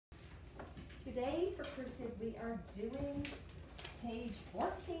Today for cursive we are doing page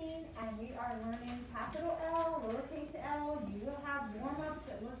 14 and we are learning capital L, lowercase l. You will have warm-ups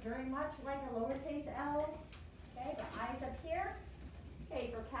that look very much like a lowercase l. Okay, the eyes up here.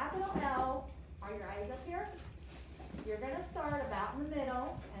 Okay, for capital L, are your eyes up here? You're going to start about in the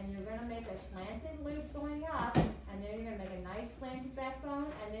middle and you're going to make a slanted loop going up, and then you're going to make a nice slanted backbone,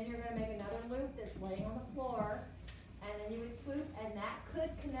 and then you're going to make another loop that's laying on the floor, and then you would swoop, and that could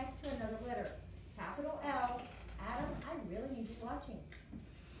connect to another letter. Capital L. Adam, I really need you watching.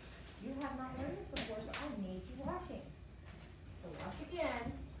 You have not learned this before, so I need you watching. So watch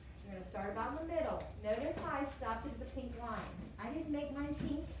again. You're going to start about in the middle. Notice how I stopped at the pink line. I didn't make mine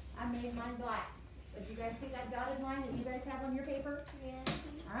pink, I made mine black. But you guys see that dotted line that you guys have on your paper? Yeah.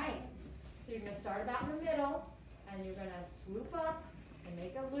 All right. So you're going to start about in the middle, and you're going to swoop up and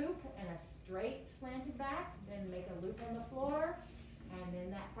make a loop and a straight slanted back, then make a loop on the floor, and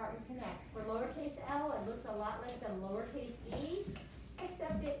then that part would connect. For lowercase l, it looks a lot like the lowercase e,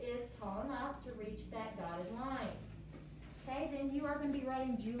 except it is tall enough to reach that dotted line. Okay, then you are going to be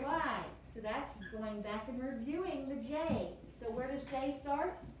writing July. So that's going back and reviewing the J. So where does J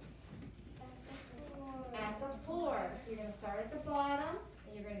start? At the floor. So you're going to start at the bottom,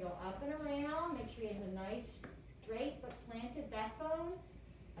 and you're going to go up and around. Make sure you have a nice straight but slanted backbone,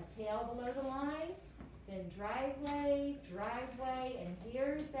 a tail below the line, then driveway, driveway, and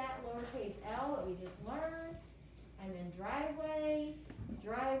here's that lowercase l that we just learned, and then driveway,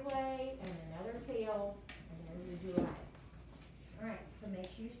 driveway, and another tail, and there's your July. All right, so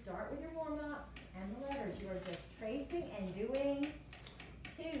make sure you start with your warm-ups and the letters. You are just tracing and doing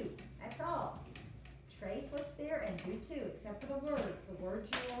two. That's all. Trace what's there and do two, except for the words. The words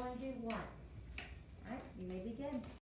you will only do one. All right, you may begin.